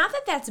not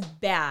that that's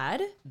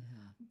bad.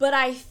 But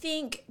I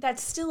think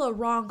that's still a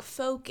wrong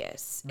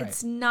focus. Right.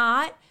 It's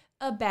not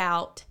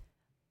about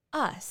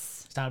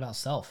us. It's not about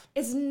self.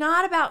 It's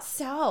not about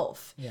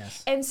self.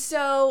 Yes. And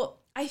so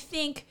I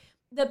think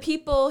the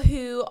people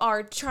who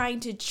are trying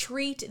to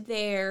treat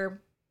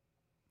their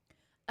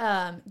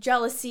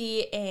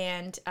jealousy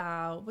and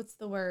what's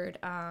the word?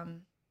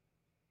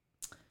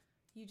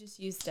 You just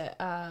used it.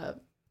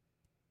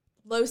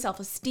 Low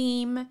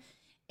self-esteem,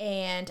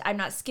 and I'm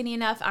not skinny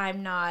enough.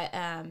 I'm not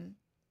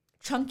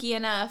chunky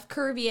enough,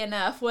 curvy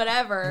enough,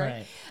 whatever.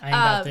 Right. I ain't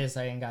got this,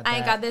 I ain't got that. I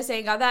ain't got this, I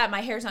ain't got that.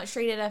 My hair's not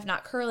straight enough,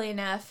 not curly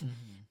enough.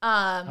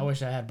 I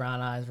wish I had brown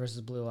eyes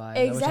versus blue eyes.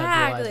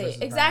 Exactly.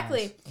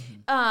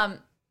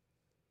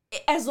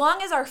 As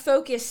long as our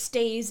focus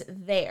stays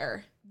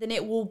there, then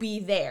it will be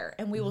there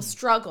and we will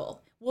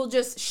struggle. We'll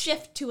just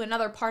shift to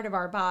another part of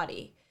our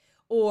body,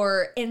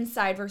 or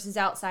inside versus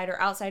outside, or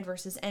outside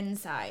versus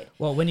inside.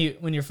 Well, when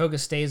your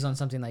focus stays on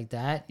something like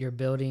that, you're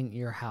building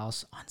your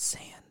house on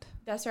sand.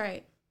 That's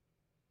right.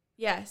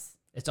 Yes.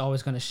 It's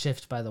always going to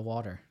shift by the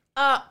water.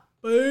 I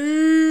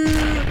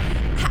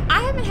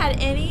haven't had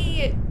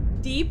any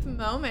deep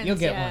moments. You'll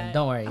get yet. one.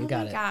 Don't worry. You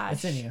got it. Gosh.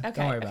 It's in you. Okay.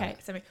 Don't worry about it.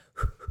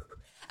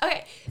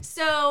 Okay.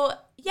 So,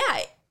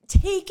 yeah,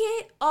 take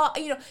it off.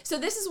 So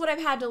this is what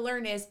I've had to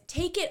learn is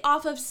take it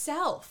off of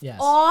self. Yes.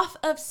 Off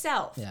of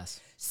self.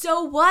 Yes.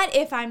 So what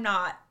if I'm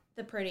not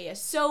the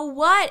prettiest? So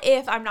what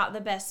if I'm not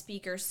the best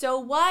speaker? So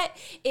what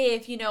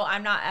if,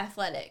 I'm not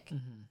athletic?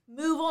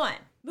 Move on.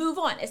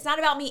 It's not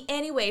about me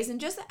anyways. And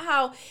just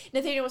how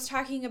Nathaniel was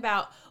talking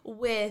about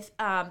with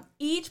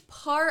each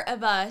part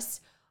of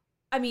us,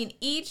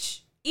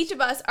 each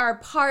of us are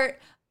part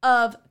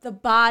of the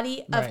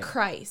body of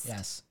Christ.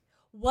 Yes.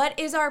 What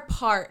is our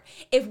part?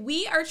 If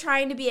we are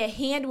trying to be a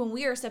hand when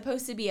we are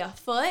supposed to be a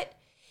foot,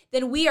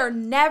 then we are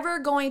never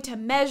going to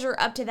measure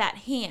up to that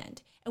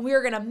hand. And we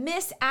are going to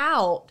miss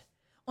out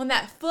on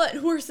that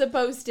foot we're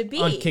supposed to be.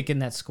 On kicking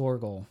that score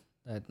goal.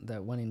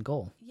 That winning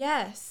goal.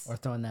 Yes. Or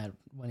throwing that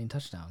winning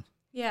touchdown.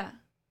 Yeah.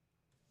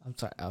 I'm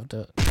sorry, I'll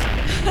do it.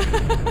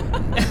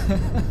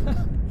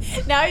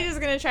 Now you're just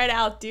going to try to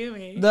outdo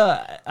me.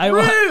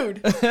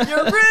 Rude!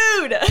 You're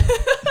rude!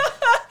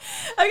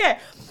 Okay,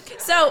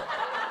 so,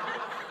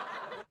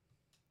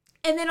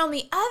 and then on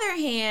the other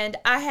hand,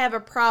 I have a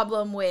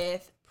problem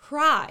with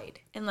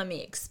pride. And let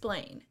me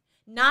explain.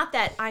 Not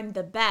that I'm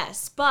the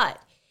best,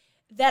 but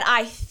that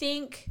I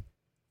think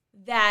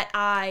that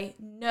I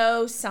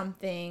know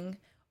something,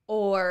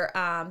 or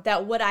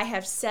that what I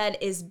have said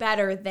is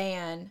better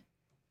than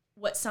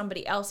what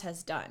somebody else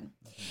has done.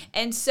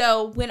 And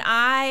so when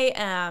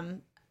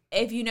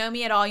if you know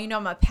me at all,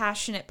 I'm a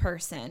passionate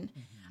person.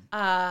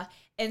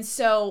 And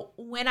so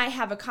when I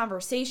have a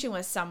conversation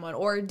with someone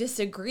or a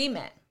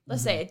disagreement,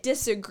 let's say a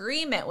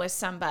disagreement with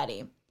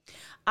somebody,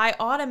 I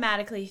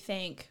automatically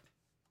think,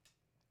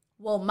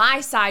 well,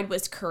 my side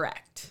was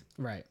correct.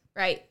 Right.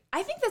 Right.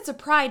 I think that's a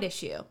pride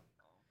issue.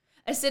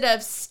 Instead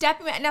of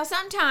stepping back. Now,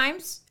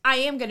 sometimes I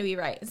am going to be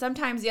right, and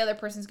sometimes the other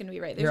person's going to be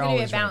right. There's going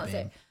to be a balance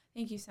there.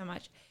 Thank you so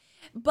much.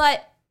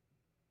 But,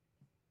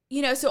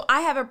 so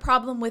I have a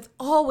problem with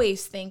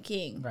always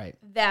thinking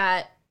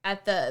that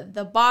at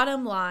the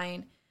bottom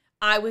line,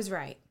 I was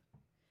right.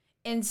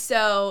 And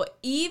so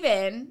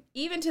even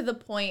to the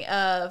point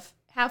of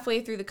halfway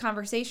through the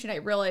conversation, I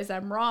realize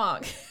I'm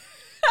wrong.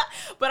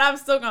 But I'm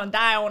still going to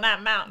die on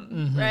that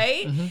mountain,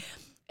 right?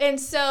 And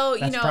so,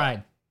 That's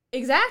pride.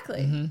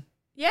 Exactly.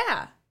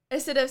 Yeah.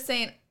 Instead of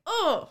saying,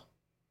 on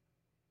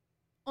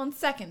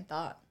second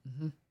thought.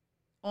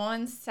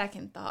 On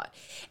second thought.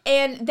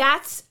 And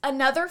that's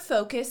another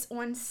focus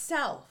on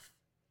self.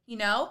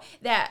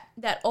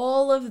 That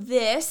all of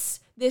this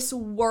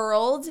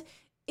world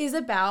is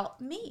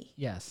about me.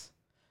 Yes.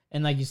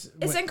 And like you said,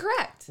 it's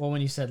incorrect. Well, when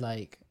you said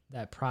like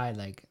that pride,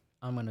 like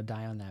I'm going to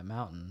die on that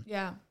mountain.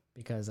 Yeah.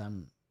 Because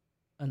I'm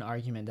an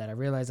argument that I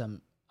realize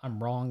I'm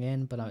wrong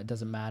in, but it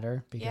doesn't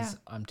matter because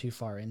I'm too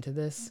far into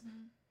this.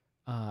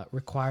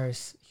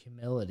 requires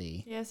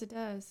humility Yes, it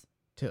does.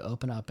 to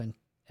open up and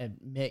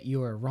admit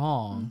you are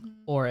wrong, Mm-hmm.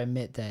 or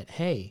admit that,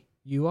 hey,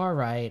 you are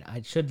right.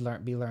 I should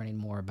be learning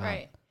more about.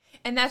 Right.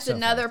 And that's so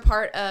another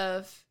part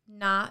of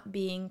not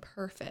being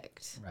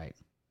perfect. Right.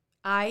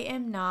 I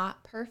am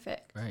not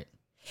perfect. Right.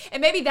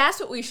 And maybe that's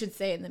what we should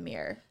say in the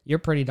mirror. You're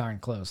pretty darn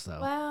close, though.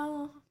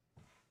 Well,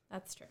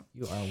 that's true.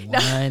 You are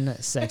one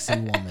sexy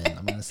woman.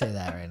 I'm going to say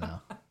that right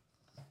now.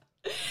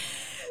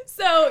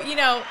 So,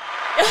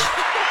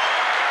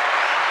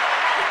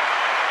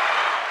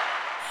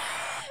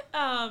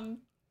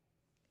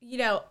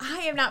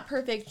 I am not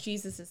perfect.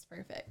 Jesus is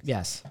perfect.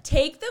 Yes.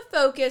 Take the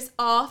focus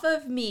off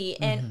of me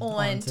and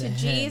on Onto to him.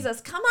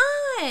 Jesus. Come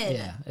on.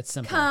 Yeah, it's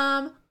simple.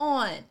 Come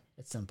on.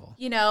 It's simple.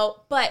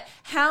 But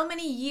how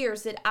many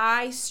years did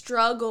I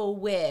struggle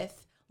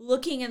with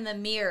looking in the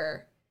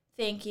mirror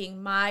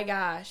thinking, my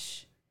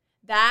gosh,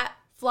 that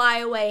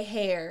flyaway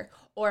hair,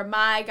 or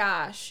my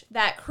gosh,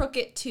 that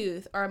crooked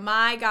tooth, or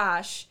my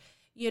gosh,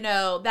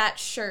 that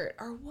shirt,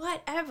 or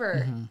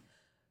whatever. Mm-hmm.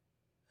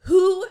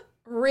 Who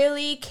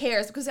really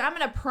cares? Because I'm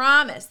going to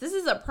promise, this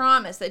is a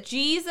promise, that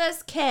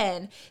Jesus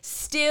can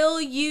still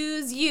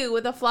use you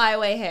with a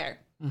flyaway hair.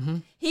 Mm-hmm.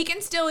 He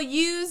can still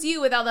use you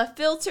without a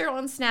filter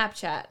on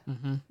Snapchat.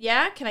 Mm-hmm.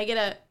 Yeah? Can I get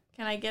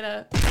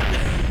a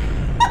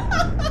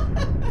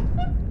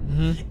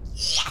Mm-hmm.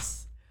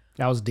 yes?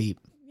 That was deep.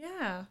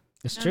 Yeah.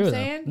 It's Know true, what I'm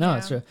though. saying? No, Yeah.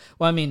 it's true.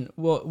 Well, I mean,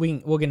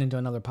 we'll get into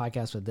another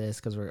podcast with this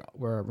because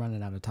we're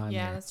running out of time.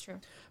 Yeah, here. that's true.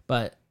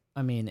 But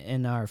I mean,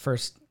 in our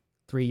first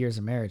 3 years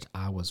of marriage,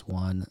 I was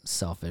one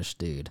selfish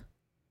dude,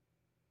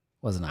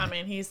 wasn't I? I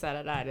mean, he said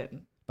it, I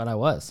didn't. But I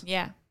was.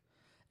 Yeah.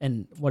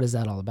 And what is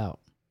that all about?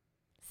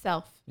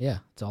 Self. Yeah,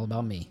 it's all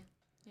about me.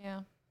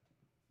 Yeah.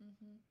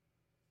 Mm-hmm.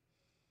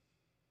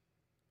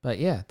 But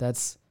yeah,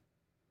 that's,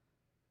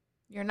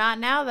 You're not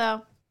now,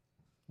 though.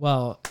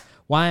 well,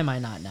 why am I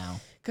not now?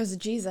 Because of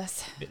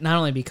Jesus. Not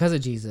only because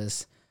of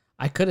Jesus,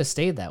 I could have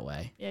stayed that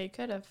way, Yeah, you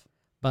could have.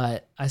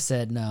 but I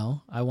said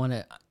no. I want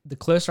to. The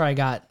closer I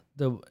got,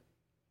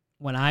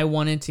 when I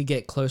wanted to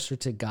get closer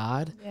to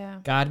God, Yeah.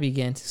 God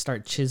began to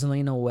start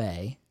chiseling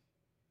away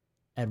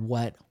at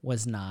what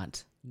was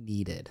not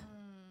needed.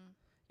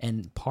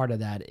 And part of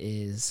that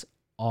is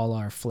all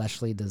our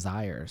fleshly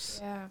desires,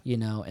 Yeah.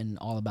 and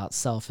all about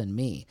self and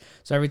me.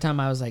 So every time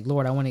I was like,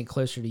 Lord, I want to get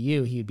closer to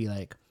you, he would be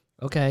like,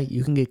 okay,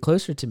 you can get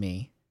closer to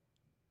me,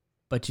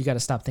 but you got to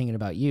stop thinking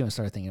about you and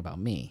start thinking about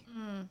me.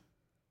 Mm.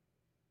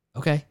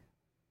 Okay,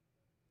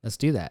 let's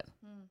do that.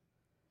 Mm.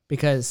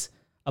 Because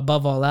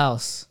above all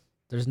else,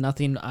 there's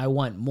nothing I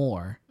want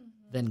more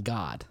than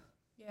God.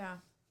 Yeah.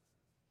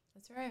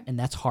 That's right. And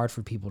that's hard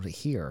for people to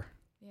hear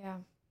Yeah.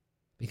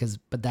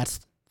 but that's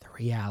the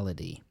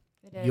reality.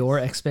 It is. Your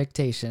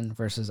expectation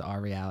versus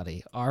our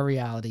reality. Our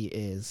reality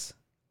is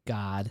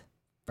God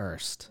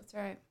first That's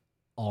right.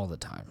 all the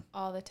time.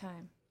 All the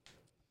time.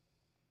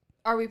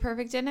 Are we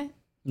perfect in it?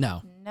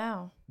 No,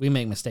 No. we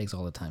make mistakes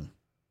all the time.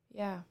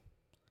 Yeah.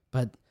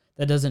 But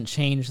that doesn't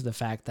change the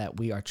fact that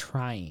we are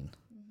trying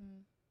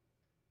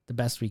the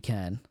best we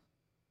can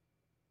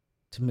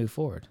to move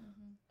forward.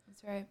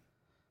 That's right.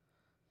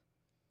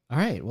 All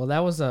right. Well, that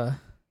was a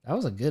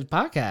good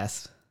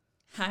podcast.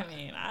 I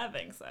mean, I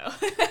think so.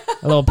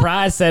 A little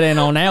pride set in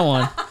on that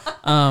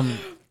one.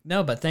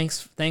 No, but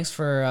thanks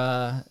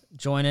for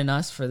joining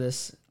us for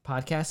this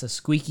podcast, a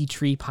Squeaky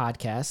Tree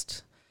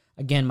podcast.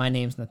 Again, my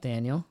name's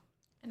Nathaniel.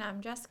 And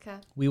I'm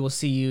Jessica. We will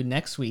see you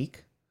next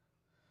week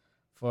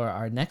for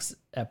our next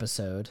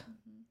episode.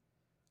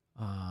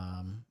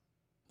 We'll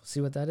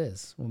see what that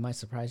is. We might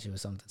surprise you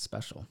with something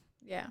special,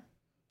 Yeah.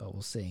 but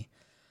we'll see.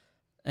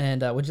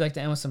 And would you like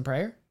to end with some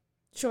prayer?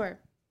 Sure.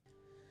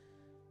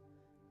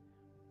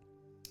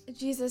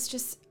 Jesus,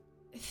 just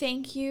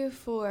thank you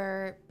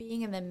for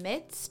being in the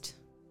midst,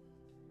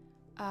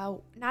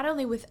 not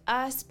only with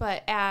us,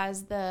 but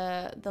as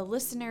the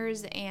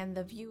listeners and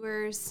the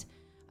viewers,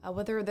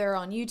 whether they're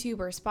on YouTube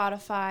or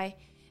Spotify,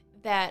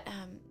 that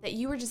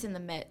you were just in the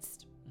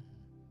midst.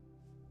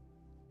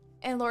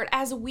 And Lord,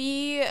 as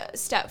we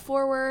step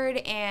forward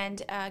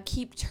and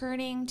keep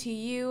turning to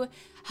you,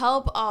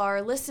 help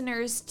our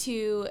listeners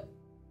to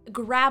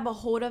grab a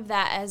hold of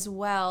that as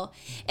well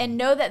and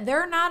know that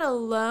they're not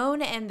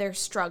alone in their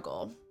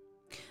struggle.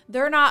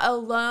 They're not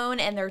alone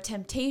in their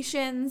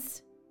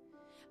temptations.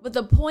 But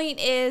the point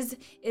is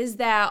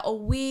that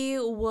we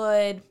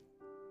would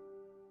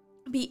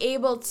be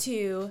able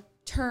to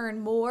turn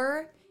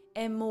more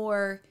and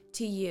more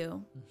to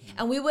you.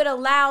 And we would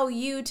allow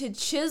you to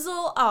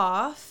chisel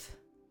off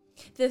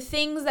the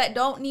things that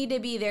don't need to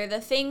be there,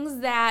 the things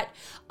that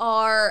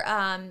are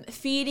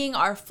feeding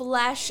our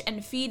flesh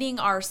and feeding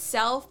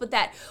ourself, but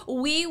that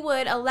we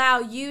would allow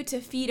you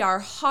to feed our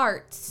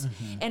hearts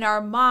and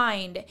our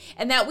mind,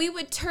 and that we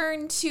would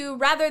turn to,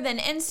 rather than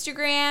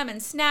Instagram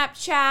and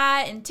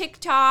Snapchat and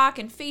TikTok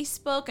and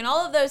Facebook and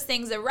all of those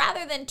things, that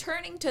rather than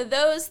turning to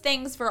those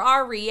things for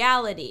our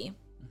reality,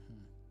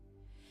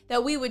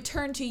 that we would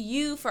turn to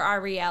you for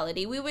our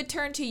reality. We would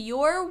turn to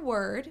your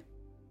word.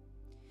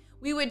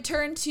 We would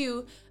turn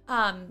to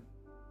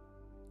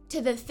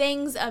to the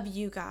things of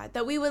you, God,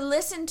 that we would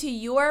listen to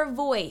your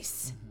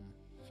voice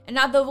and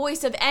not the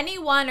voice of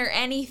anyone or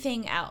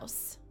anything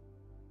else.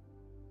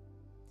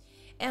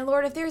 And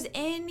Lord, if there's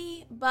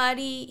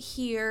anybody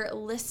here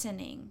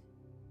listening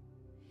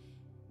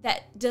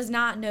that does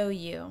not know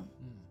you,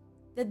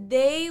 that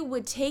they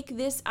would take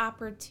this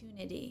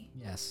opportunity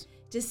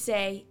to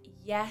say,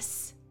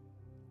 yes,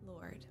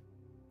 Lord.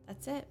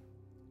 That's it.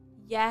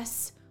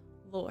 Yes,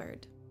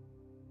 Lord.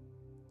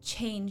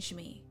 Change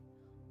me,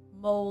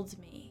 mold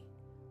me,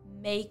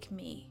 make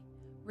me,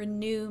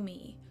 renew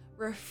me,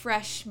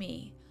 refresh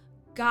me,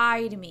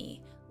 guide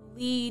me,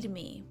 lead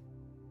me.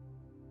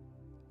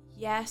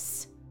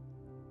 Yes,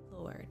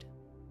 Lord.